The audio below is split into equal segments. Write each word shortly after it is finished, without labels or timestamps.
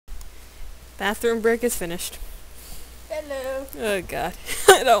Bathroom break is finished. Hello. Oh god.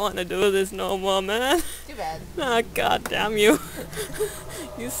 I don't want to do this no more, man. Too bad. Ah, god damn you.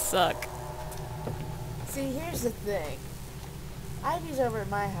 You suck. See, here's the thing. Ivy's over at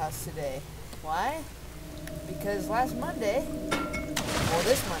my house today. Why? Because last Monday, well,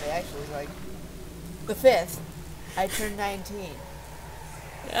 this Monday actually, like the 5th, I turned 19.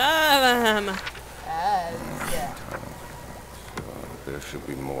 Yeah. There should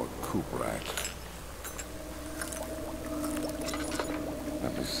be more coop racks.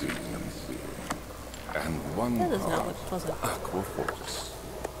 Let me see. And one That does not look pleasant. aqua fortis.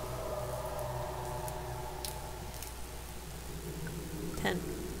 10.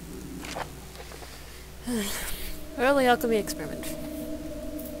 Early alchemy experiment.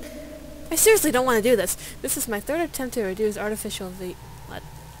 I seriously don't want to do this. This is my third attempt to reduce artificial what?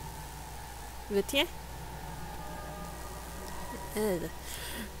 Vivien?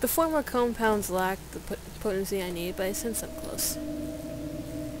 The former compounds lack the potency I need, but I sense I'm close.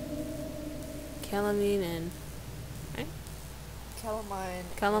 Calamine and... right?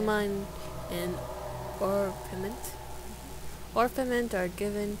 Calamine and orpiment are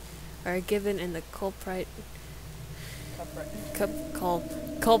given in the culprit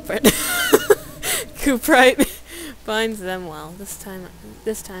cuprite binds them well. This time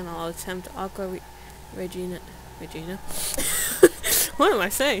I'll attempt aqua regina. What am I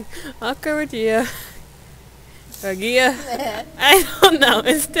saying? Aqua regia. I don't know.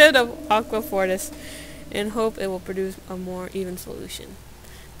 Instead of aqua fortis, and hope it will produce a more even solution.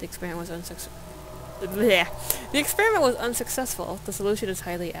 The experiment was unsuccessful. The solution is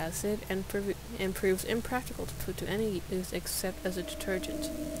highly acid and proves impractical to put to any use except as a detergent.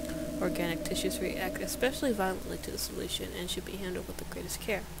 Organic tissues react especially violently to the solution and should be handled with the greatest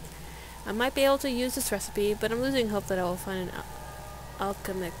care. I might be able to use this recipe, but I'm losing hope that I will find an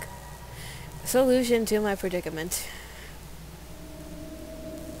alchemic solution to my predicament.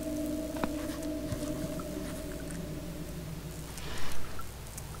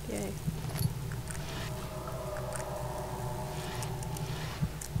 Yay.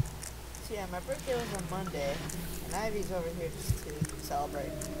 So yeah, my birthday was on Monday, and Ivy's over here just to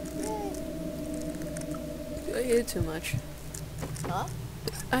celebrate. Yay! I ate too much. Huh?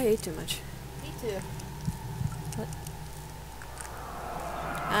 I ate too much. Me too. What?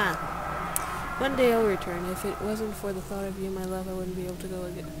 Ah. One day I'll return. If it wasn't for the thought of you, my love, I wouldn't be able to go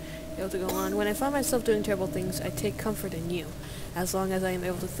on. When I find myself doing terrible things, I take comfort in you. As long as I am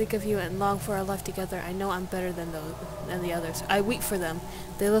able to think of you and long for our life together, I know I'm better than the others. I weep for them.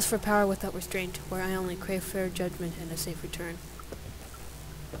 They lust for power without restraint, where I only crave fair judgment and a safe return.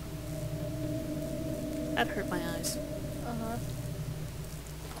 That hurt my eyes. Uh-huh.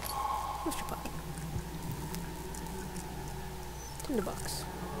 Booster pot. Tinderbox.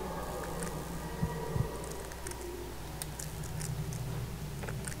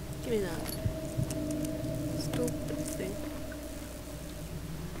 Give me that. Stupid thing.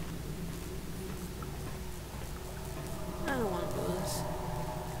 I don't want to do this.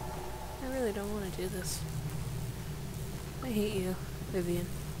 I really don't want to do this. I hate you, Vivien.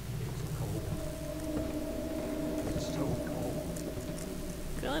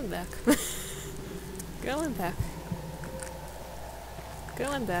 Going back. Going back.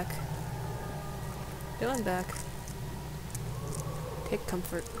 Going back. Going back. Take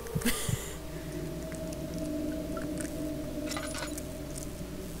comfort.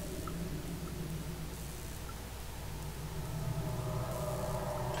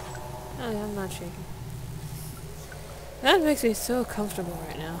 Oh, yeah, I'm not shaking. That makes me so comfortable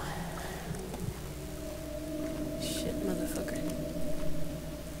right now. Shit, motherfucker.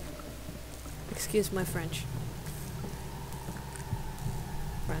 Excuse my French.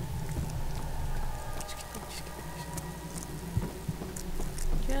 Run. Just kidding.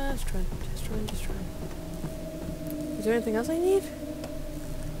 Just run. Is there anything else I need?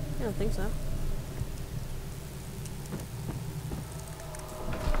 I don't think so.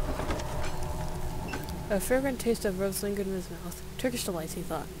 A fragrant taste of rose lingered in his mouth. Turkish delights, he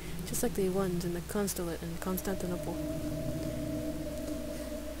thought. Just like the ones in the consulate in Constantinople.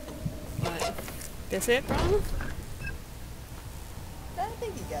 But, that's it, Ron? I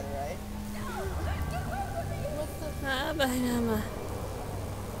think you got it right. What's the...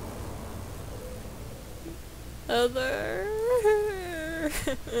 Other.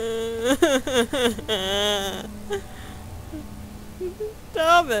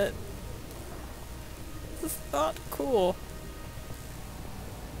 Stop it. This is not cool.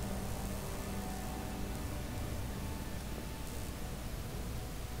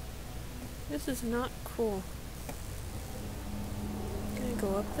 This is not cool. Can I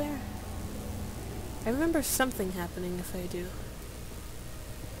go up there? I remember something happening if I do.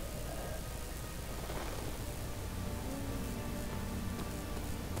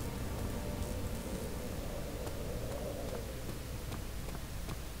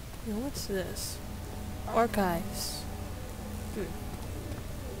 Now what's this? Archives.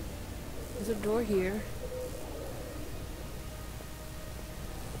 There's a door here.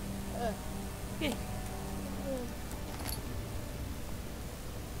 Yay.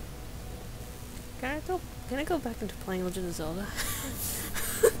 Can I go back into playing Legend of Zelda?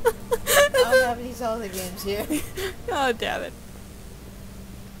 I don't have any Zelda games here. Oh, damn it.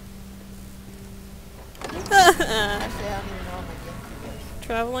 Actually, I don't even know what my game is.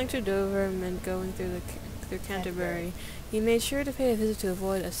 Traveling to Dover meant going through Canterbury. He made sure to pay a visit to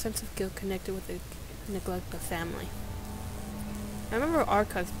avoid a sense of guilt connected with the neglect of family. I remember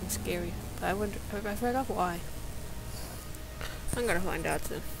archives being scary, but I forgot why. I'm gonna find out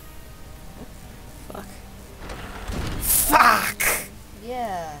soon. Fuck. Fuck!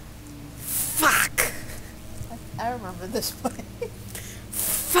 Yeah. Fuck! I remember this one.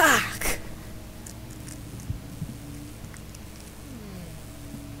 Fuck!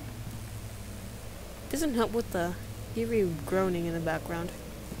 Doesn't help with the eerie groaning in the background.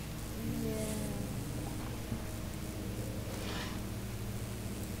 Yeah.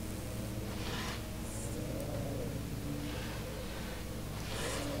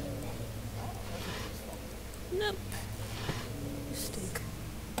 Nope. You stink.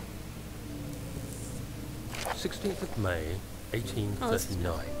 16th of May, Oh, this is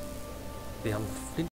 1839. The unflinching